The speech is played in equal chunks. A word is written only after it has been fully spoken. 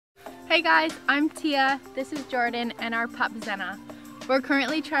Hey guys, I'm Tia, this is Jordan, and our pup Zenna. We're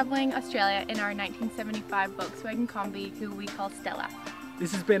currently traveling Australia in our 1975 Volkswagen Combi, who we call Stella.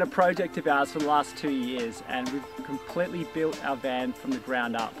 This has been a project of ours for the last 2 years, and we've completely built our van from the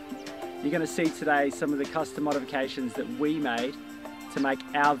ground up. You're going to see today some of the custom modifications that we made to make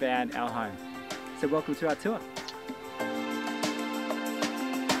our van our home. So welcome to our tour.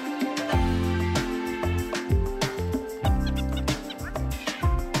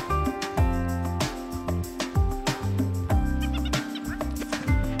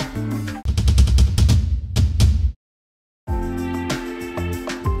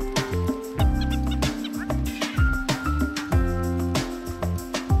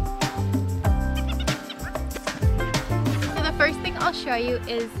 First thing I'll show you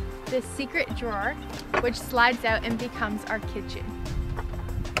is this secret drawer, which slides out and becomes our kitchen.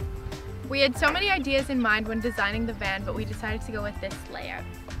 We had so many ideas in mind when designing the van, but we decided to go with this layout.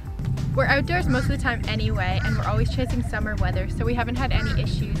 We're outdoors most of the time anyway, and we're always chasing summer weather, so we haven't had any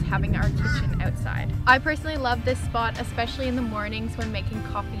issues having our kitchen outside. I personally love this spot, especially in the mornings when making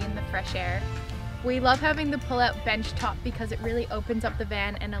coffee in the fresh air. We love having the pull-out bench top because it really opens up the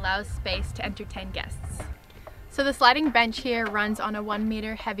van and allows space to entertain guests. So the sliding bench here runs on a 1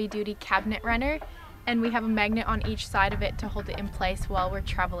 meter heavy duty cabinet runner, and we have a magnet on each side of it to hold it in place while we're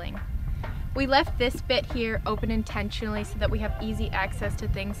traveling. We left this bit here open intentionally so that we have easy access to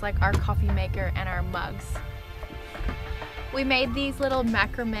things like our coffee maker and our mugs. We made these little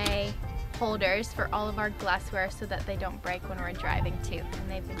macrame holders for all of our glassware so that they don't break when we're driving too, and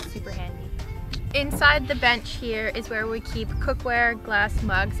they've been super handy. Inside the bench here is where we keep cookware, glass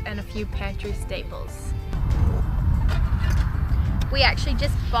mugs, and a few pantry staples. We actually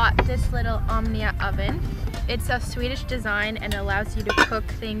just bought this little Omnia oven. It's a Swedish design and allows you to cook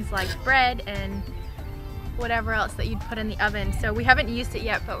things like bread and whatever else that you'd put in the oven. So we haven't used it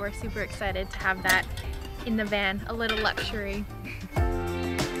yet, but we're super excited to have that in the van, a little luxury.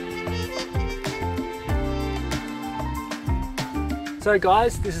 So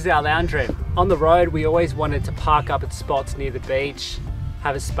guys, this is our lounge room. On the road, we always wanted to park up at spots near the beach,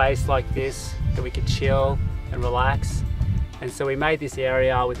 have a space like this that we could chill and relax. And so we made this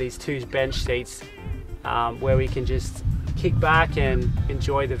area with these 2 bench seats where we can just kick back and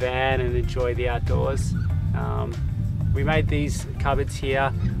enjoy the van and enjoy the outdoors. We made these cupboards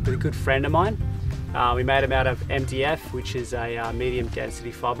here with a good friend of mine. We made them out of MDF, which is a medium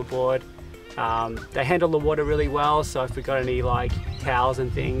density fiberboard. They handle the water really well, so if we've got any like towels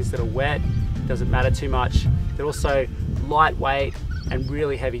and things that are wet, it doesn't matter too much. They're also lightweight and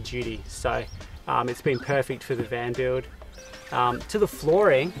really heavy duty, so it's been perfect for the van build. To the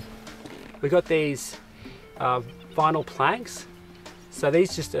flooring, we got these vinyl planks. So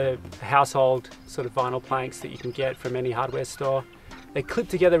these just are household sort of vinyl planks that you can get from any hardware store. They clip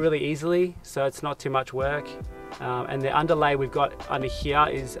together really easily, so it's not too much work. And the underlay we've got under here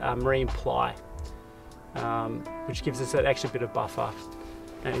is marine ply, which gives us that extra bit of buffer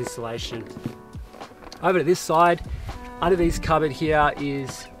and insulation. Over to this side, under this cupboard here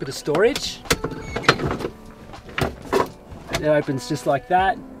is a bit of storage. It opens just like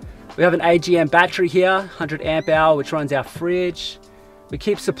that. We have an AGM battery here, 100 amp hour, which runs our fridge. We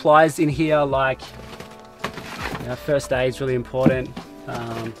keep supplies in here like, first aid is really important.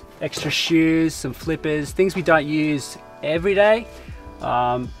 Extra shoes, some flippers, things we don't use every day,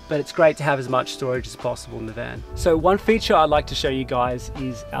 but it's great to have as much storage as possible in the van. So one feature I'd like to show you guys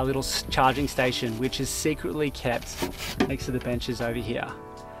is our little charging station, which is secretly kept next to the benches over here.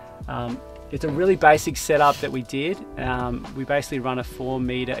 It's a really basic setup that we did. We basically run a 4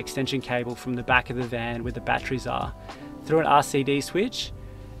 meter extension cable from the back of the van where the batteries are through an RCD switch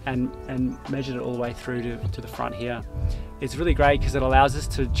and measured it all the way through to the front here. It's really great because it allows us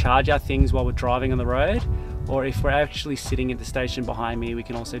to charge our things while we're driving on the road, or if we're actually sitting at the station behind me, we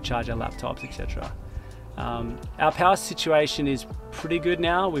can also charge our laptops, etc. Our power situation is pretty good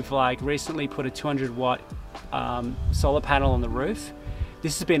now. We've recently put a 200 watt solar panel on the roof.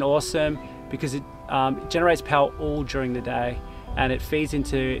 This has been awesome because it generates power all during the day, and it feeds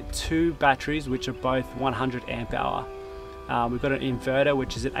into 2 batteries which are both 100 amp hour. We've got an inverter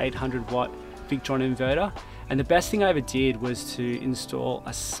which is an 800 watt Victron inverter, and the best thing I ever did was to install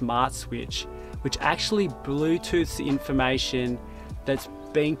a smart switch which actually Bluetooths the information that's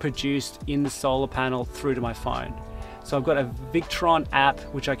being produced in the solar panel through to my phone. So I've got a Victron app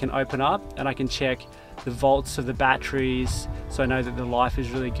which I can open up and I can check the volts of the batteries, so I know that the life is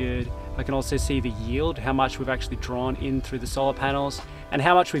really good. I can also see the yield, how much we've actually drawn in through the solar panels and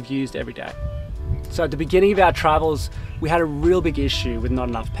how much we've used every day. So at the beginning of our travels, we had a real big issue with not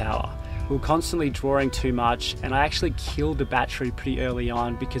enough power. we were constantly drawing too much, and I actually killed the battery pretty early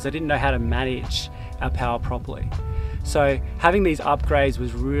on because I didn't know how to manage our power properly. So having these upgrades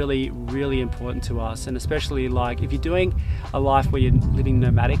was really, really important to us, and especially like if you're doing a life where you're living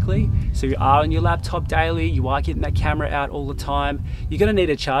nomadically, so you are on your laptop daily, you are getting that camera out all the time, you're going to need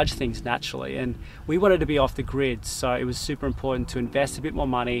to charge things naturally, and we wanted to be off the grid, so it was super important to invest a bit more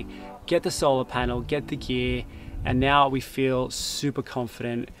money, get the solar panel, get the gear, and now we feel super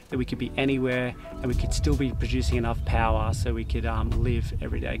confident that we could be anywhere and we could still be producing enough power so we could live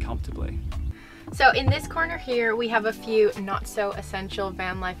every day comfortably. So in this corner here, we have a few not so essential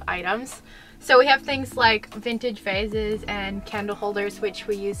van life items. So we have things like vintage vases and candle holders, which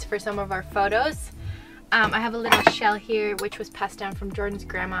we use for some of our photos. I have a little shell here, which was passed down from Jordan's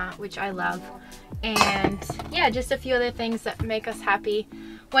grandma, which I love. And yeah, just a few other things that make us happy.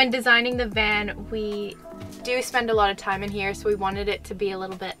 When designing the van, we do spend a lot of time in here, so we wanted it to be a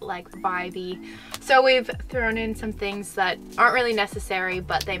little bit like vibey. So we've thrown in some things that aren't really necessary,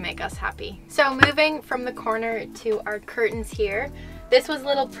 but they make us happy. So moving from the corner to our curtains here, this was a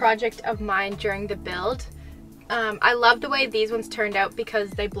little project of mine during the build. I love the way these ones turned out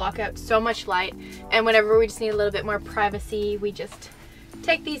because they block out so much light, and whenever we just need a little bit more privacy, we just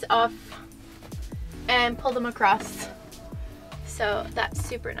take these off and pull them across. So that's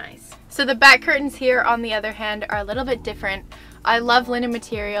super nice. So the back curtains here, on the other hand, are a little bit different. I love linen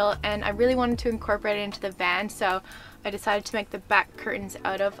material and I really wanted to incorporate it into the van, so I decided to make the back curtains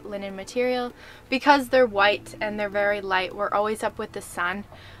out of linen material. Because they're white and they're very light, we're always up with the sun.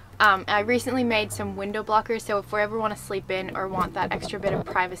 I recently made some window blockers, so if we ever want to sleep in or want that extra bit of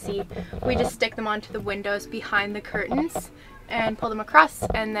privacy, we just stick them onto the windows behind the curtains and pull them across,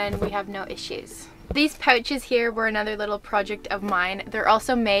 and then we have no issues. These pouches here were another little project of mine. They're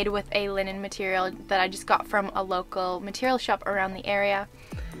also made with a linen material that I just got from a local material shop around the area.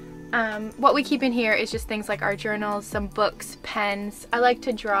 What we keep in here is just things like our journals, some books, pens. I like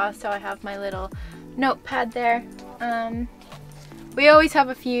to draw, so I have my little notepad there. We always have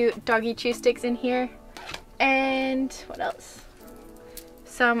a few doggy chew sticks in here, and what else?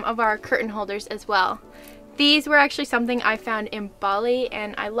 Some of our curtain holders as well. These were actually something I found in Bali,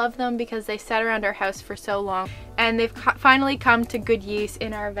 and I love them because they sat around our house for so long, and they've finally come to good use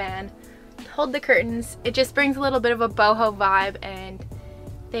in our van. Hold the curtains. It just brings a little bit of a boho vibe, and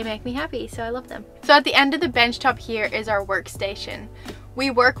they make me happy, so I love them. So at the end of the bench top here is our workstation. We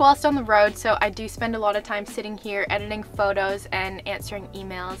work whilst on the road, so I do spend a lot of time sitting here editing photos and answering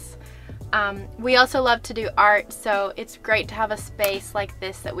emails. We also love to do art, so it's great to have a space like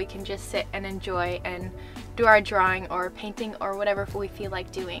this that we can just sit and enjoy and do our drawing or painting or whatever we feel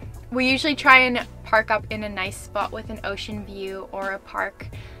like doing. We usually try and park up in a nice spot with an ocean view or a park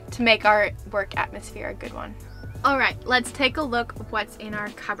to make our work atmosphere a good one. Alright, let's take a look at what's in our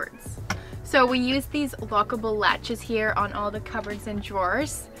cupboards. So we use these lockable latches here on all the cupboards and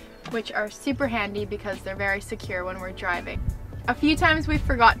drawers, which are super handy because they're very secure when we're driving. A few times we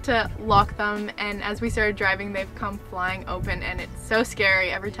forgot to lock them, and as we started driving they've come flying open, and it's so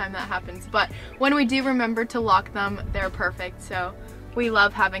scary every time that happens. But when we do remember to lock them, they're perfect, so we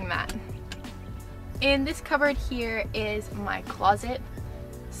love having that. In this cupboard here is my closet.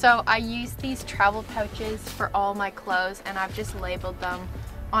 So I use these travel pouches for all my clothes, and I've just labeled them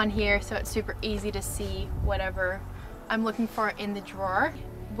on here so it's super easy to see whatever I'm looking for in the drawer.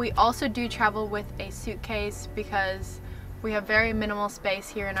 We also do travel with a suitcase because we have very minimal space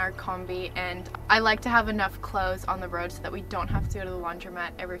here in our combi, and I like to have enough clothes on the road so that we don't have to go to the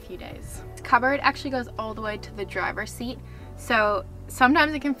laundromat every few days. This cupboard actually goes all the way to the driver's seat, so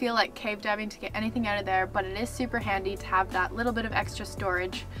sometimes it can feel like cave diving to get anything out of there, but it is super handy to have that little bit of extra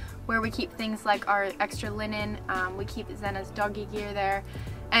storage where we keep things like our extra linen, we keep Zena's doggy gear there,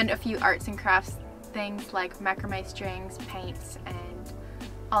 and a few arts and crafts things like macrame strings, paints, and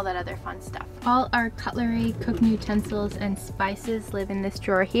all that other fun stuff. All our cutlery, cooking utensils, and spices live in this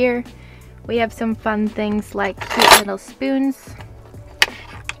drawer here. We have some fun things like cute little spoons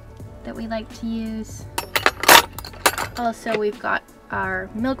that we like to use. Also, we've got our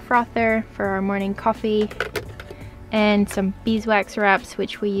milk frother for our morning coffee, and some beeswax wraps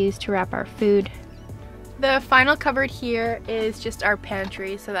which we use to wrap our food. The final cupboard here is just our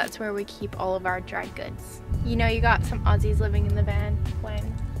pantry, so that's where we keep all of our dried goods. You know, you got some Aussies living in the van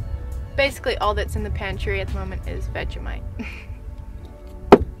when basically all that's in the pantry at the moment is Vegemite.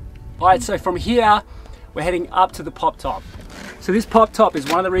 Alright, so from here we're heading up to the pop top. So this pop top is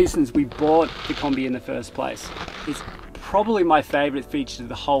one of the reasons we bought the Kombi in the first place. It's probably my favorite feature of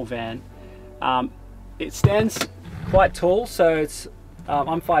the whole van. It stands quite tall, so it's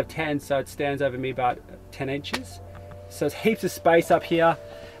I'm 5'10", so it stands over me about 10 inches. So it's heaps of space up here.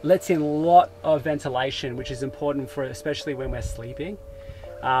 lets in a lot of ventilation, which is important for especially when we're sleeping.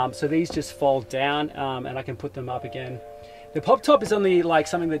 So these just fold down and I can put them up again. The pop top is only like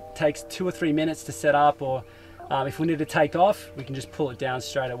something that takes 2 or 3 minutes to set up, or if we need to take off, we can just pull it down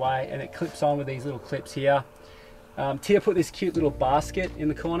straight away, and it clips on with these little clips here. Tia put this cute little basket in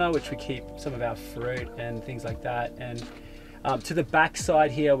the corner, which we keep some of our fruit and things like that. And to the back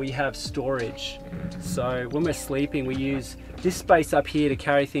side here, we have storage. So when we're sleeping, we use this space up here to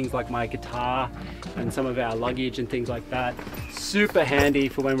carry things like my guitar and some of our luggage and things like that. Super handy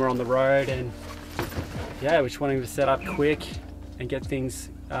for when we're on the road, and yeah, we're just wanting to set up quick and get things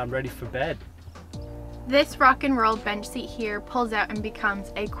ready for bed. This rock and roll bench seat here pulls out and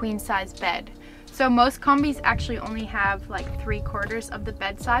becomes a queen size bed. So most combis actually only have like 3/4 of the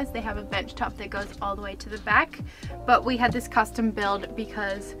bed size. They have a bench top that goes all the way to the back, but we had this custom build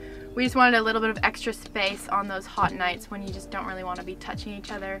because we just wanted a little bit of extra space on those hot nights when you just don't really want to be touching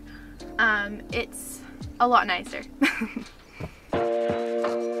each other. It's a lot nicer.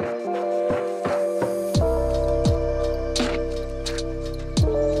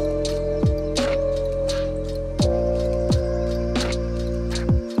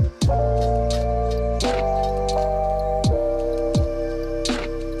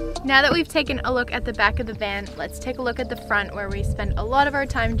 Now that we've taken a look at the back of the van, let's take a look at the front where we spend a lot of our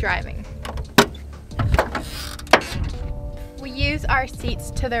time driving. We use our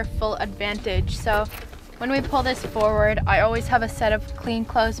seats to their full advantage, so when we pull this forward, I always have a set of clean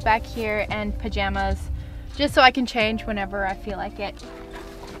clothes back here and pajamas, just so I can change whenever I feel like it.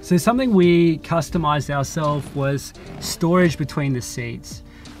 So something we customized ourselves was storage between the seats.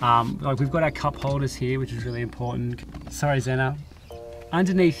 Like we've got our cup holders here, which is really important. Sorry, Zena.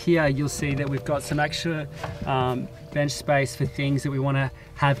 Underneath here, you'll see that we've got some extra bench space for things that we want to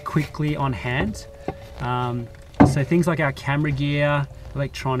have quickly on hand. So things like our camera gear,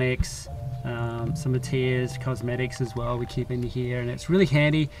 electronics, some materials, cosmetics as well, we keep in here, and it's really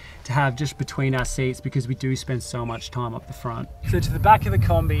handy to have just between our seats because we do spend so much time up the front. So to the back of the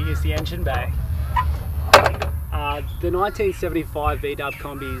Kombi is the engine bay. The 1975 VW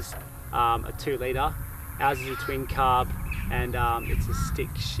Kombis are 2 litre. Ours is a twin carb, and it's a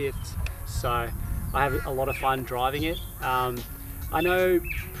stick shift, so I have a lot of fun driving it. I know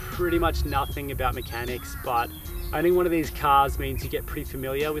pretty much nothing about mechanics, but owning one of these cars means you get pretty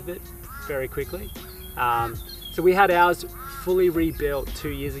familiar with it very quickly. So we had ours fully rebuilt 2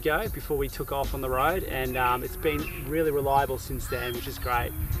 years ago before we took off on the road, and it's been really reliable since then, which is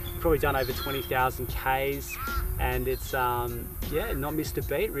great. Probably done over 20,000 Ks, and it's yeah, not missed a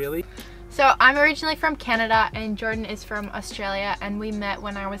beat really. So I'm originally from Canada and Jordan is from Australia, and we met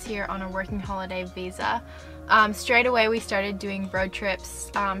when I was here on a working holiday visa. Straight away we started doing road trips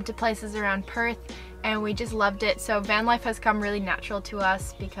to places around Perth, and we just loved it. So van life has come really natural to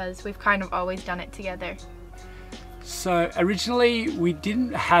us because we've kind of always done it together. So originally we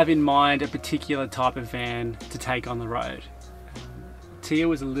didn't have in mind a particular type of van to take on the road. Tia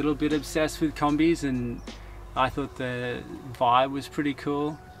was a little bit obsessed with combis, and I thought the vibe was pretty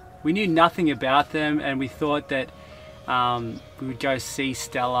cool. We knew nothing about them, and we thought that we would go see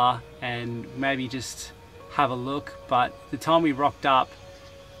Stella and maybe just have a look, but the time we rocked up,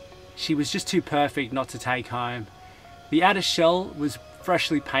 she was just too perfect not to take home. The outer shell was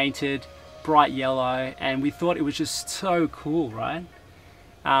freshly painted, bright yellow, and we thought it was just so cool, right?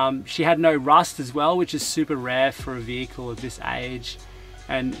 She had no rust as well, which is super rare for a vehicle of this age.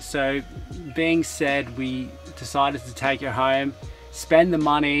 And so, being said, we decided to take her home, spend the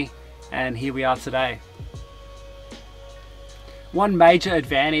money, and here we are today. One major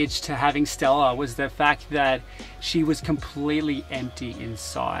advantage to having Stella was the fact that she was completely empty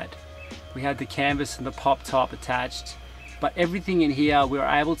inside. We had the canvas and the pop top attached, but everything in here we were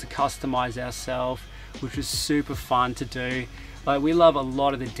able to customize ourselves, which was super fun to do. Like, we love a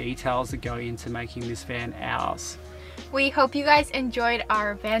lot of the details that go into making this van ours. We hope you guys enjoyed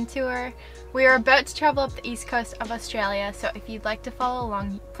our van tour. We are about to travel up the east coast of Australia, so if you'd like to follow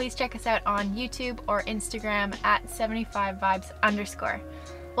along, please check us out on YouTube or Instagram at 75vibes_.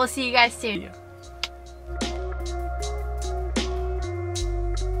 We'll see you guys soon. Yeah.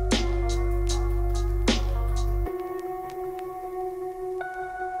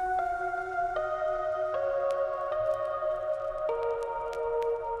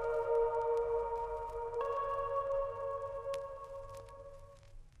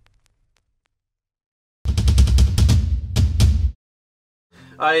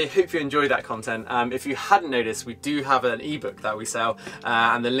 I hope you enjoyed that content. If you hadn't noticed, we do have an ebook that we sell,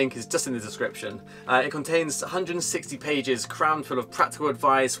 and the link is just in the description. It contains 160 pages crammed full of practical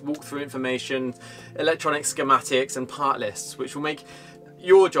advice, walkthrough information, electronic schematics and part lists, which will make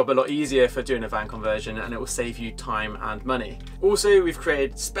your job a lot easier for doing a van conversion, and it will save you time and money. Also, we've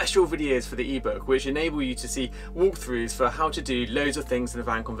created special videos for the ebook which enable you to see walkthroughs for how to do loads of things in a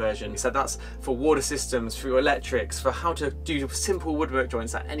van conversion. So that's for water systems, for your electrics, for how to do simple woodwork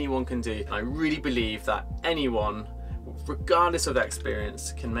joints that anyone can do. And I really believe that anyone, regardless of their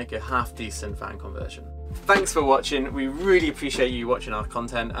experience, can make a half decent van conversion. Thanks for watching. We really appreciate you watching our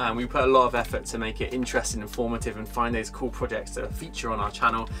content, and we put a lot of effort to make it interesting, informative, and find those cool projects to feature on our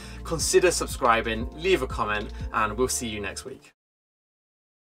channel. Consider subscribing, leave a comment, and we'll see you next week.